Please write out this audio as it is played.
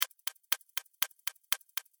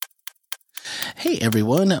Hey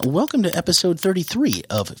everyone, welcome to episode 33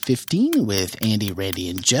 of 15 with Andy, Randy,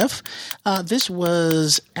 and Jeff. This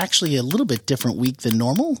was actually a little bit different week than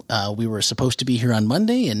normal. We were supposed to be here on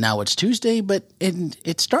Monday and now it's Tuesday, but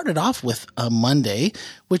it started off with a Monday,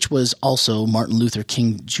 which was also Martin Luther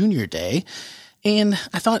King Jr. Day. And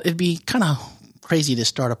I thought it'd be kind of crazy to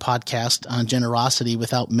start a podcast on generosity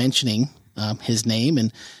without mentioning his name.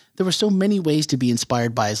 And there were so many ways to be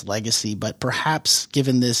inspired by his legacy, but perhaps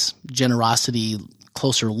given this generosity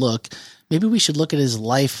closer look, maybe we should look at his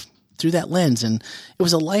life through that lens. And it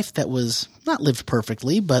was a life that was not lived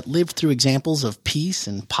perfectly, but lived through examples of peace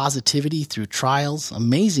and positivity through trials,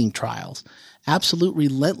 amazing trials, absolute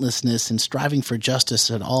relentlessness and striving for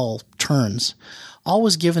justice at all turns. All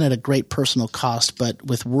was given at a great personal cost, but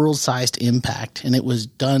with world-sized impact, and it was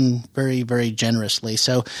done very, very generously.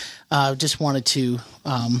 So just wanted to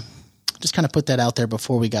just kind of put that out there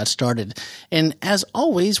before we got started. And as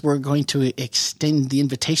always, we're going to extend the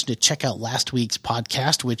invitation to check out last week's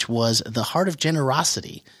podcast, which was The Heart of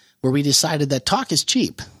Generosity, where we decided that talk is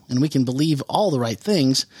cheap, and we can believe all the right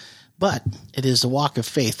things, but it is the walk of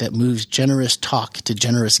faith that moves generous talk to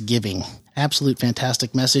generous giving. Absolute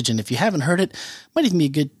fantastic message. And if you haven't heard it, might even be a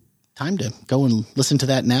good time to go and listen to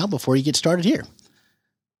that now before you get started here.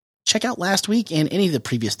 Check out last week and any of the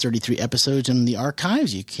previous 33 episodes in the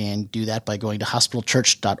archives. You can do that by going to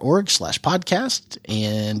hospitalchurch.org/podcast,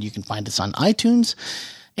 and you can find us on iTunes,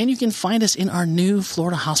 and you can find us in our new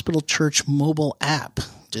Florida Hospital Church mobile app.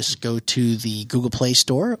 Just go to the Google Play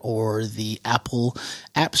Store or the Apple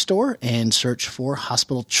App Store and search for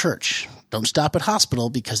Hospital Church. Don't stop at hospital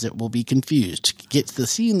because it will be confused. Get the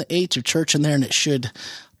C and the H of church in there and it should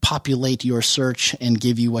populate your search and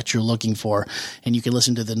give you what you're looking for. And you can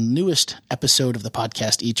listen to the newest episode of the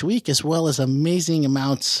podcast each week, as well as amazing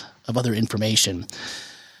amounts of other information.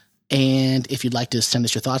 And if you'd like to send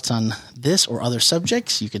us your thoughts on this or other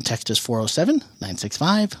subjects, you can text us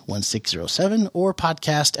 407-965-1607 or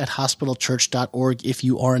podcast@hospitalchurch.org if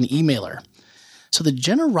you are an emailer. So the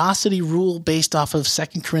generosity rule based off of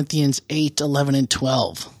 2 Corinthians 8:11 and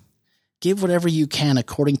 12. Give whatever you can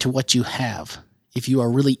according to what you have. If you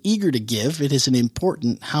are really eager to give, it isn't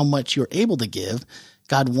important how much you're able to give.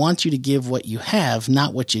 God wants you to give what you have,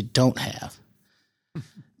 not what you don't have.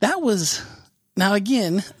 I've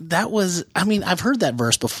heard that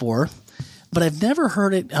verse before, but I've never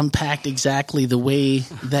heard it unpacked exactly the way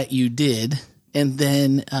that you did. And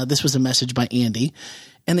then this was a message by Andy.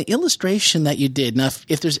 And the illustration that you did, now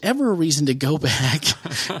if there's ever a reason to go back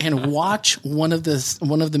and watch one of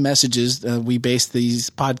the messages we base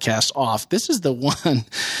these podcasts off, this is the one,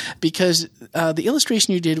 because the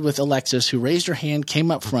illustration you did with Alexis, who raised her hand,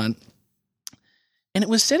 came up front, and it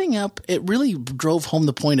was setting up, it really drove home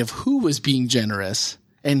the point of who was being generous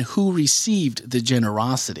and who received the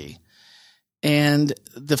generosity. And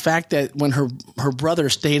the fact that when her brother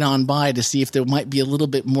stayed on by to see if there might be a little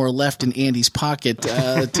bit more left in Andy's pocket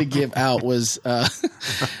to give out was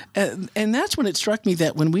and that's when it struck me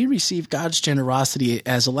that when we receive God's generosity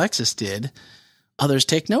as Alexis did, others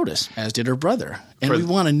take notice, as did her brother. And we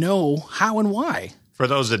want to know how and why. For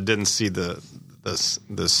those that didn't see this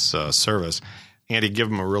service, Andy, give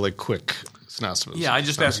them a really quick synopsis. Yeah, I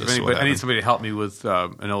just asked if anybody, I need somebody to help me with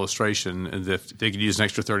an illustration, and if they could use an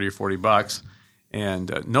extra $30 or $40.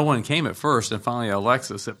 And no one came at first, and finally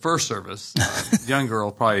Alexis at first service, young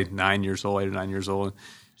girl, probably 9 years old, 8 or 9 years old, and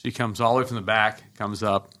she comes all the way from the back, comes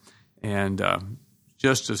up, and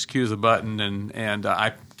just cues a button, and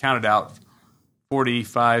I counted out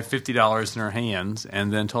 $45, $50 in her hands,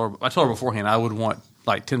 and then I told her beforehand I would want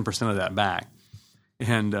like 10% of that back.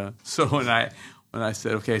 And so when I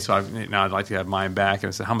said, okay, so now I'd like to have mine back, and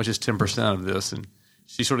I said, how much is 10% of this? And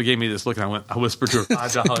she sort of gave me this look, and I whispered to her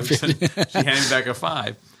 $5, and she handed me back a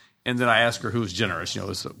 $5. And then I asked her who was generous.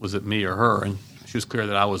 Was it me or her? And she was clear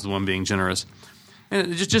that I was the one being generous.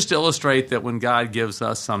 And just to illustrate that when God gives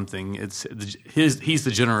us something, He's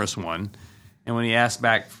the generous one. And when He asks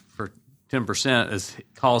back for 10%,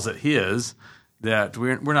 calls it His, that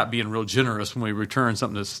we're not being real generous when we return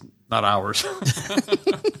something that's not ours.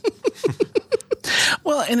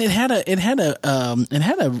 Well, and it had a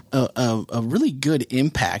really good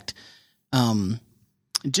impact,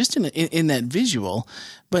 just in that visual.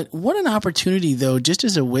 But what an opportunity, though, just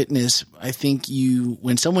as a witness. I think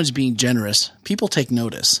when someone's being generous, people take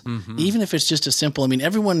notice, even if it's just a simple. I mean,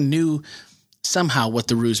 everyone knew somehow what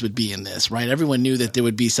the ruse would be in this, right? Everyone knew that there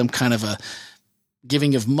would be some kind of a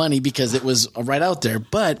giving of money because it was right out there,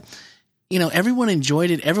 but everyone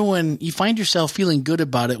enjoyed it. You find yourself feeling good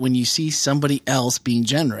about it when you see somebody else being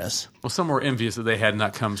generous. Well, some were envious that they had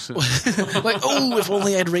not come soon. Like, oh, if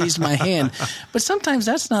only I'd raised my hand. But sometimes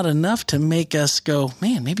that's not enough to make us go,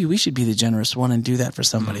 man, maybe we should be the generous one and do that for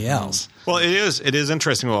somebody else. Well, it is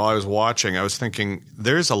interesting. While I was watching, I was thinking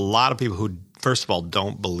there's a lot of people who, first of all,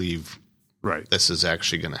 don't believe this is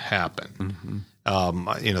actually going to happen.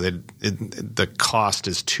 The cost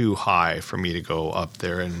is too high for me to go up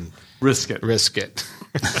there and risk it.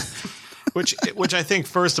 which I think,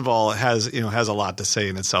 first of all, has a lot to say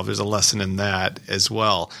in itself. There's a lesson in that as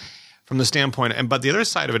well, from the standpoint. But the other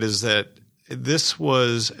side of it is that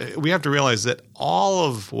we have to realize that all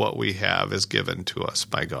of what we have is given to us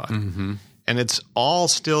by God, and it's all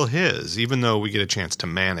still His, even though we get a chance to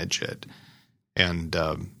manage it.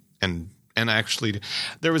 And actually,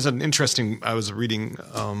 there was an interesting. I was reading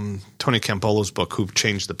Tony Campolo's book, "Who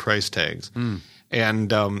Changed the Price Tags,"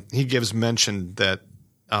 and he mentioned that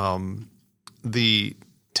the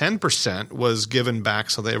 10% was given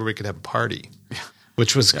back so that everybody could have a party,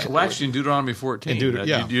 which was well, actually in Deuteronomy 14. You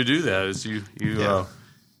do that.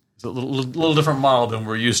 It's a little different model than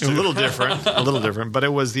we're used to. A little different. But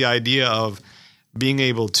it was the idea of being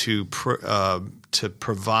able to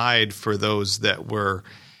provide for those that were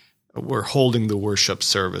holding the worship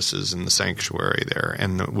services in the sanctuary there,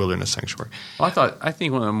 and the wilderness sanctuary. Well, I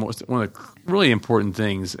think one of the really important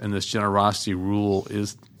things in this generosity rule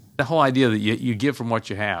is the whole idea that you give from what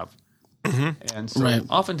you have. And so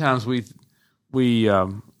oftentimes we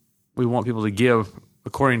want people to give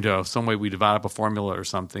according to some way we divide up a formula or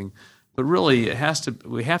something, but really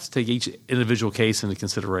we have to take each individual case into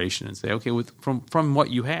consideration and say, okay, from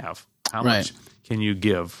what you have, how much can you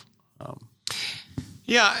give?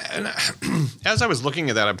 Yeah, and as I was looking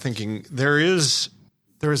at that, I'm thinking there is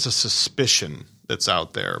a suspicion that's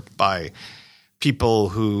out there by people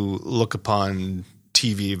who look upon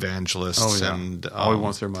TV evangelists and all he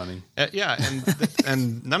wants their money.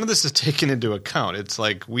 And none of this is taken into account. It's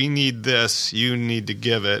like, we need this, you need to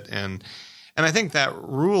give it, and I think that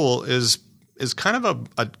rule is kind of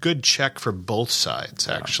a good check for both sides,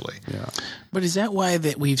 actually. Yeah. But is that why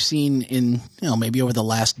that we've seen in, maybe over the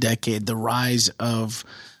last decade, the rise of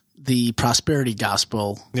the prosperity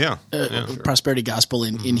gospel? Prosperity gospel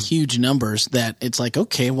in huge numbers, that it's like,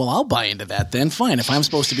 okay, well, I'll buy into that then. Fine. If I'm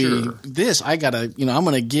supposed to be this, I gotta, I'm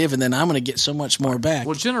going to give and then I'm going to get so much more back.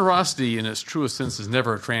 Well, generosity in its truest sense is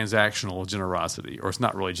never a transactional generosity, or it's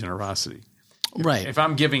not really generosity. Right. If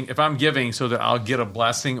I'm giving so that I'll get a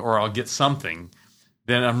blessing or I'll get something,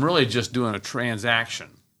 then I'm really just doing a transaction.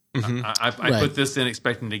 I put this in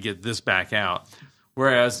expecting to get this back out.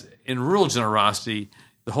 Whereas in real generosity,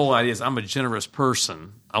 the whole idea is I'm a generous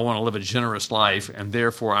person. I want to live a generous life, and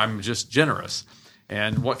therefore I'm just generous.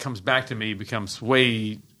 And what comes back to me becomes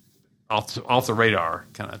way off the radar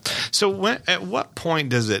kind of thing. So at what point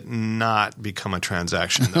does it not become a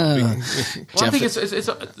transaction, though? I think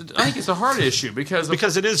it's a hard issue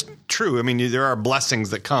because it is true. I mean, there are blessings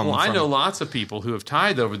that come. Well, I know lots of people who have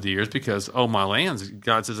tithed over the years because, my lands,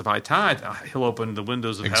 God says if I tithe, He'll open the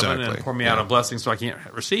windows of heaven and pour me out a blessing so I can't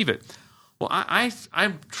receive it. Well, I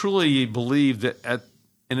truly believe that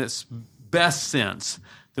in its best sense,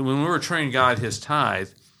 that when we were returning God His tithe,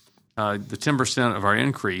 the 10% of our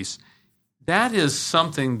increase, that is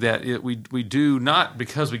something that we do not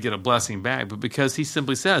because we get a blessing back, but because He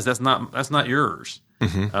simply says that's not yours.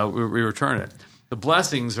 We return it. The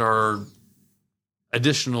blessings are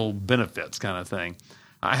additional benefits, kind of thing.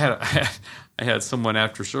 I had someone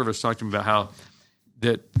after service talk to me about how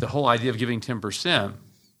that the whole idea of giving 10%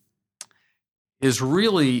 is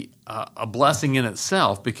really a blessing in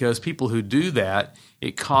itself, because people who do that,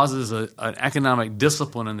 it causes an economic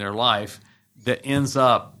discipline in their life that ends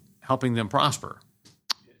up helping them prosper.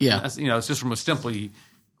 Yeah. It's just from a simply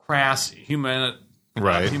crass humanistic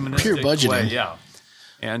pure budgeting way. Yeah.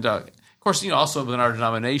 And of course, also within our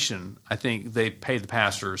denomination, I think they pay the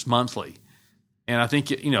pastors monthly. And I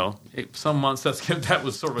think some months that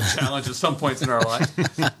was sort of a challenge at some points in our life,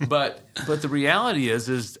 but the reality is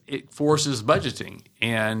it forces budgeting,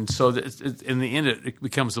 and so in the end it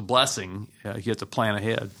becomes a blessing. You have to plan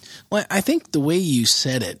ahead. Well, I think the way you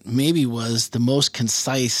said it maybe was the most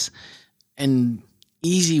concise and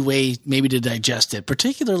easy way maybe to digest it,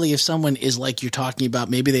 particularly if someone is like you're talking about.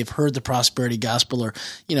 Maybe they've heard the prosperity gospel, or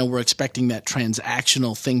we're expecting that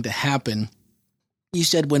transactional thing to happen. You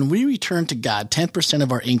said when we return to God 10%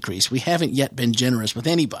 of our increase, we haven't yet been generous with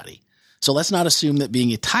anybody. So let's not assume that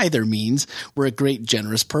being a tither means we're a great,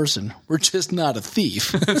 generous person. We're just not a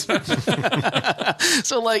thief.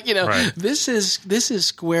 So Right. this is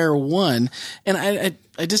square one. And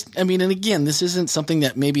I mean, and again, this isn't something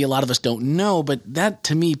that maybe a lot of us don't know, but that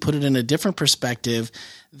to me put it in a different perspective,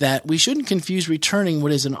 that we shouldn't confuse returning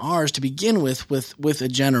what isn't ours to begin with a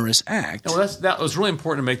generous act. Well, that was really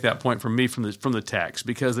important to make that point for me from the text,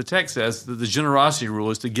 because the text says that the generosity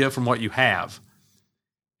rule is to give from what you have.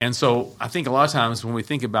 And so I think a lot of times when we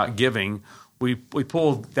think about giving, we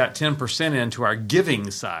pull that 10% into our giving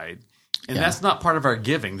side, and that's not part of our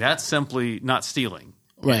giving. That's simply not stealing.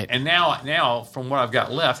 Right. And now, from what I've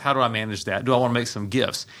got left, how do I manage that? Do I want to make some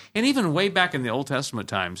gifts? And even way back in the Old Testament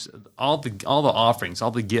times, all the offerings,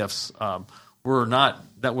 all the gifts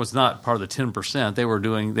that was not part of the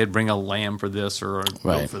 10%. They'd bring a lamb for this or a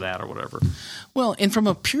goat for that or whatever. Well, and from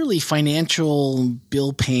a purely financial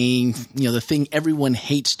bill paying, the thing everyone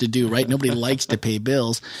hates to do, right? Nobody likes to pay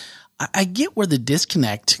bills. I get where the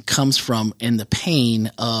disconnect comes from in the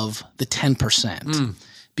pain of the 10%.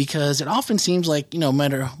 Because it often seems like, no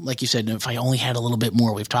matter, like you said, if I only had a little bit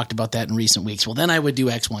more, we've talked about that in recent weeks, well, then I would do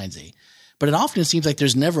X, Y, and Z. But it often seems like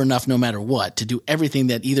there's never enough, no matter what, to do everything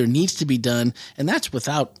that either needs to be done, and that's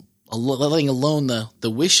without letting alone the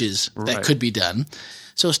wishes that could be done.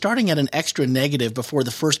 So starting at an extra negative before the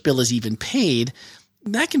first bill is even paid,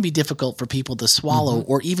 that can be difficult for people to swallow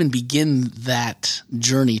or even begin that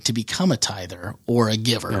journey to become a tither or a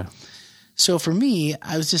giver. Yeah. So for me,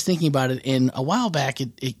 I was just thinking about it, and a while back,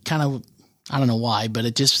 it kind of, I don't know why, but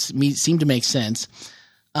it just seemed to make sense.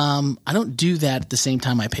 I don't do that at the same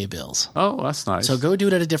time I pay bills. Oh, that's nice. So go do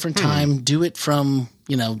it at a different time. Do it from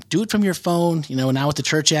your phone. Now with the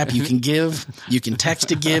church app, you can give, you can text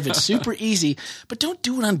to give. It's super easy, but don't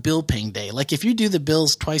do it on bill paying day. Like if you do the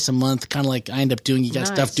bills twice a month, kind of like I end up doing, you got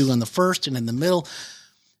stuff due on the first and in the middle.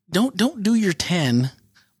 Don't do your 10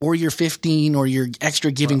 or your 15 or your extra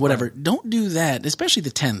giving, whatever. Don't do that, especially the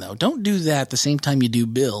 10 though. Don't do that the same time you do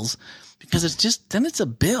bills, because then it's a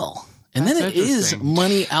bill. And then it is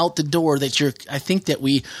money out the door that I think that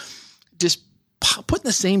we just put in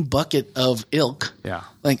the same bucket of ilk. Yeah.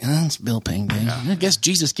 Like, it's bill paying day. Yeah. I guess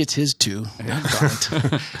Jesus gets his too.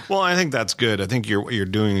 Yeah. Well, I think that's good. I think what you're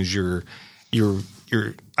doing is you're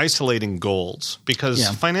isolating goals, because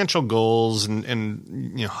financial goals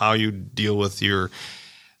and how you deal with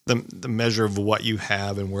the measure of what you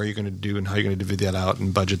have and where you're going to do and how you're going to divvy that out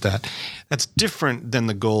and budget that. That's different than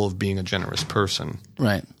the goal of being a generous person.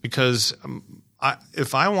 Right. Because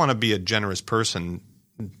if I want to be a generous person,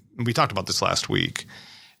 we talked about this last week,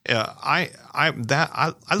 I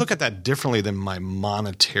look at that differently than my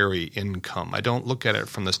monetary income. I don't look at it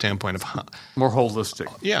from the standpoint of more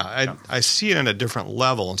holistic. Yeah, I see it at a different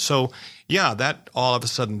level. And so, that all of a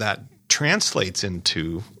sudden that translates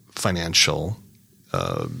into financial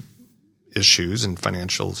issues and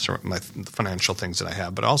financial things that I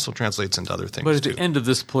have, but also translates into other things. But at the end of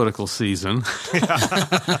this political season,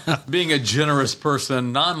 being a generous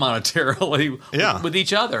person, non-monetarily, with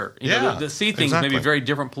each other, to see things maybe very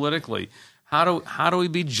different politically. How do we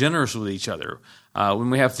be generous with each other when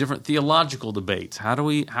we have different theological debates? How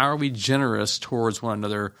are we generous towards one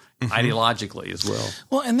another ideologically as well?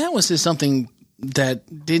 Well, and that was just something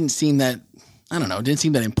that didn't seem that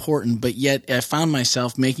important, but yet I found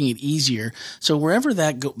myself making it easier. So wherever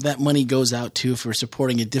that money goes out to for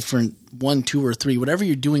supporting a different 1, 2, or 3, whatever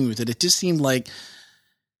you're doing with it, it just seemed like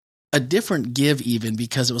a different give, even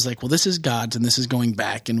because it was like, well, this is God's and this is going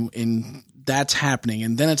back and that's happening.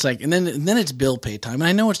 And then it's like, and then it's bill pay time. And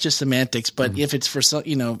I know it's just semantics, but if it's for some,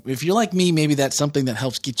 if you're like me, maybe that's something that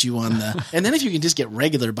helps get you on the, and then if you can just get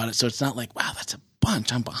regular about it. So it's not like, wow, that's a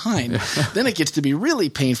bunch, I'm behind. Then it gets to be really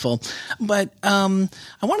painful. But I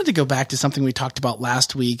wanted to go back to something we talked about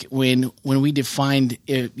last week when we defined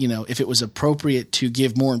it, if it was appropriate to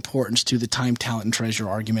give more importance to the time, talent, and treasure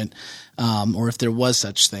argument, or if there was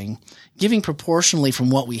such thing. Giving proportionally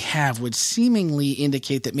from what we have would seemingly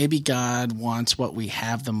indicate that maybe God wants what we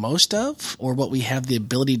have the most of, or what we have the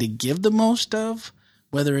ability to give the most of.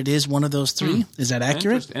 Whether it is one of those three. Is that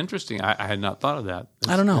accurate? Interesting. I had not thought of that.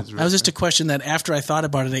 I don't know. That was just a question that after I thought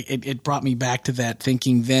about it, it brought me back to that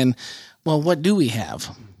thinking then, well, what do we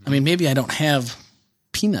have? I mean, maybe I don't have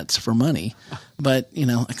peanuts for money, but,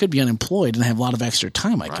 I could be unemployed and have a lot of extra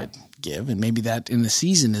time I could give, and maybe that in the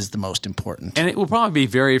season is the most important. And it will probably be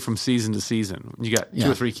varied from season to season. You got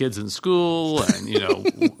 2 or 3 kids in school, and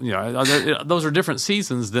those are different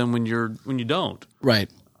seasons than when you don't. Right.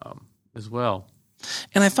 As well.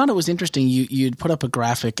 And I thought it was interesting. You'd put up a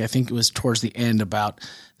graphic, I think it was towards the end, about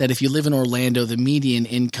that if you live in Orlando, the median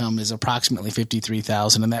income is approximately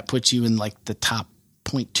 $53,000, and that puts you in like the top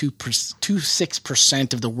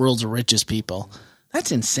 0.26% of the world's richest people.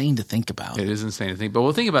 That's insane to think about. It is insane to think.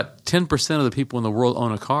 But think about 10% of the people in the world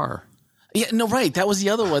own a car. Yeah, no, right. That was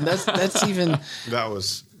the other one. That's even that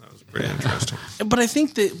was pretty interesting. But I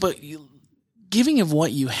think giving of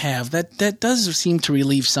what you have, that does seem to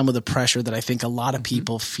relieve some of the pressure that I think a lot of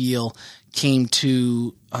people feel came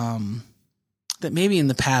to that maybe in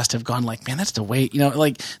the past have gone like, man, that's the way,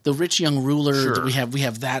 like the rich young ruler. Sure. We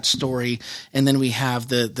have that story, and then we have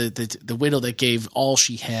the widow that gave all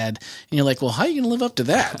she had, and you're like, well, how are you going to live up to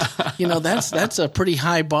that? That's a pretty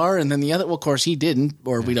high bar. And then the other, well, of course, he didn't,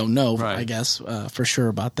 or we don't know, right. I guess for sure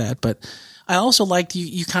about that. But I also liked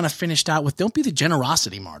you kind of finished out with, don't be the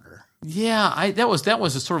generosity martyr. Yeah, that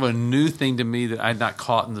was a sort of a new thing to me that I'd not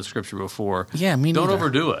caught in the scripture before. Yeah, me neither. Don't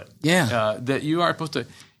overdo it. Yeah, that you're not supposed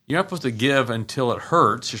to give until it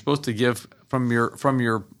hurts. You're supposed to give from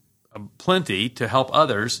your plenty to help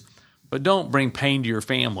others, but don't bring pain to your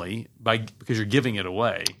family because you're giving it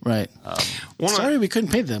away. Right. Sorry, we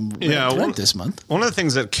couldn't pay them rent this month. One of the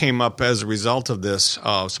things that came up as a result of this,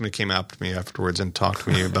 somebody came up to me afterwards and talked to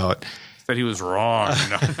me about. That he was wrong.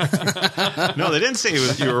 No, they didn't say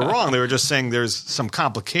you were wrong. They were just saying there's some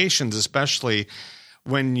complications, especially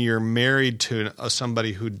when you're married to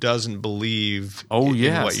somebody who doesn't believe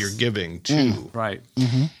in what you're giving to. Right.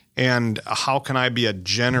 Mm-hmm. And how can I be a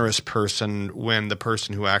generous person when the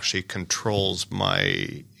person who actually controls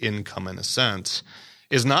my income, in a sense,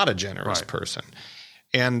 is not a generous person?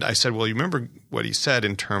 And I said, well, you remember what he said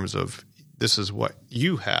in terms of, this is what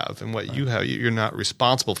you have, and what you have, you're not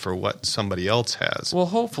responsible for what somebody else has. Well,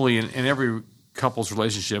 hopefully in every couple's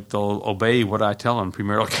relationship, they'll obey what I tell them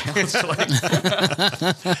premarital counseling.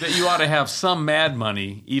 That you ought to have some mad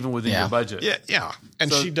money even within your budget. Yeah.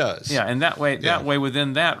 And she does. Yeah, and that way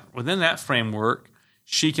within that framework,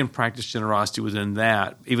 she can practice generosity within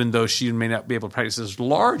that, even though she may not be able to practice as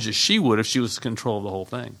large as she would if she was in control of the whole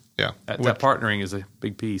thing. Yeah. That partnering is a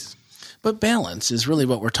big piece. But balance is really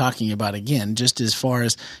what we're talking about again, just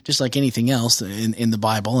like anything else in the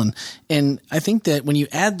Bible. And I think that when you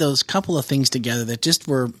add those couple of things together that just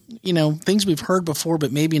were, things we've heard before,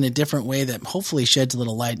 but maybe in a different way that hopefully sheds a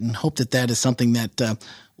little light, and hope that is something that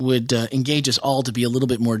would engage us all to be a little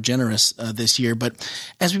bit more generous this year. But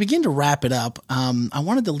as we begin to wrap it up, I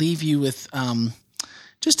wanted to leave you with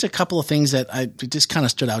just a couple of things that just kind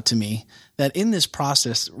of stood out to me, that in this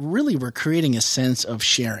process, really we're creating a sense of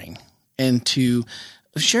sharing. And to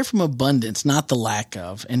share from abundance, not the lack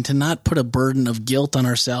of, and to not put a burden of guilt on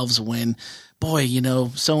ourselves when, boy,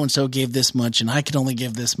 so-and-so gave this much and I could only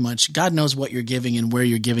give this much. God knows what you're giving and where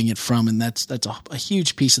you're giving it from. And that's a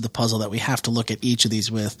huge piece of the puzzle that we have to look at each of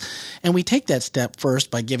these with. And we take that step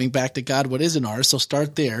first by giving back to God what isn't ours. So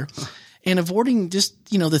start there. And avoiding just,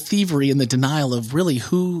 the thievery and the denial of really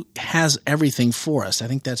who has everything for us. I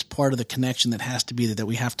think that's part of the connection that has to be there, that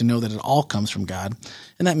we have to know that it all comes from God.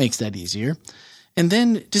 And that makes that easier. And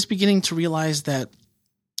then just beginning to realize that,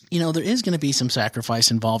 there is going to be some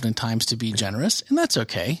sacrifice involved in times to be generous, and that's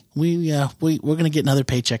okay. We're going to get another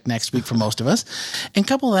paycheck next week for most of us. And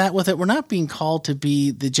couple that with it, we're not being called to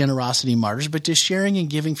be the generosity martyrs, but just sharing and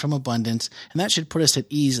giving from abundance. And that should put us at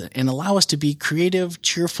ease and allow us to be creative,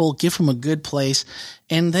 cheerful, give from a good place,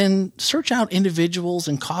 and then search out individuals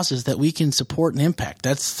and causes that we can support and impact.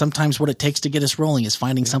 That's sometimes what it takes to get us rolling, is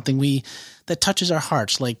finding something that touches our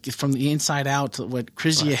hearts, like from the inside out, what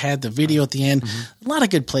Chrysia had, the video at the end, a lot of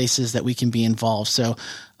good places that we can be involved. So,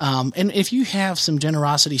 and if you have some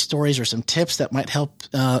generosity stories or some tips that might help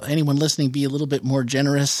anyone listening be a little bit more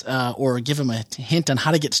generous, or give them a hint on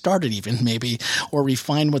how to get started even maybe, or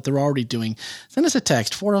refine what they're already doing, send us a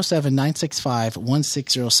text,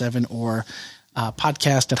 407-965-1607, or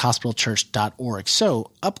podcast@hospitalchurch.org.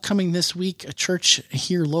 So upcoming this week, a church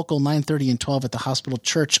here local, 9:30 and 12 at the Hospital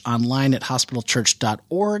Church, online at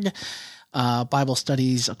hospitalchurch.org. Bible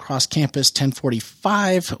studies across campus,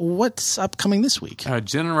 10:45. What's upcoming this week?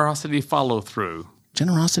 Generosity follow-through.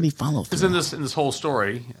 Generosity follow-through. Because in this whole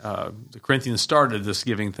story, the Corinthians started this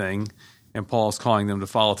giving thing, and Paul's calling them to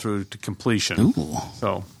follow through to completion. Ooh.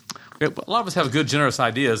 So a lot of us have good, generous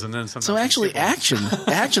ideas, and then sometimes. So actually,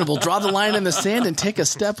 actionable. Draw the line in the sand and take a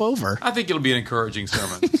step over. I think it'll be an encouraging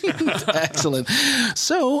sermon. Excellent.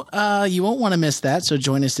 So you won't want to miss that. So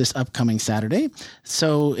join us this upcoming Saturday.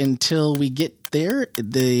 So until we get there,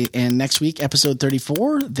 and next week, episode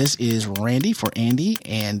 34. This is Randy for Andy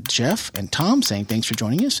and Jeff and Tom saying thanks for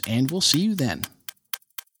joining us, and we'll see you then.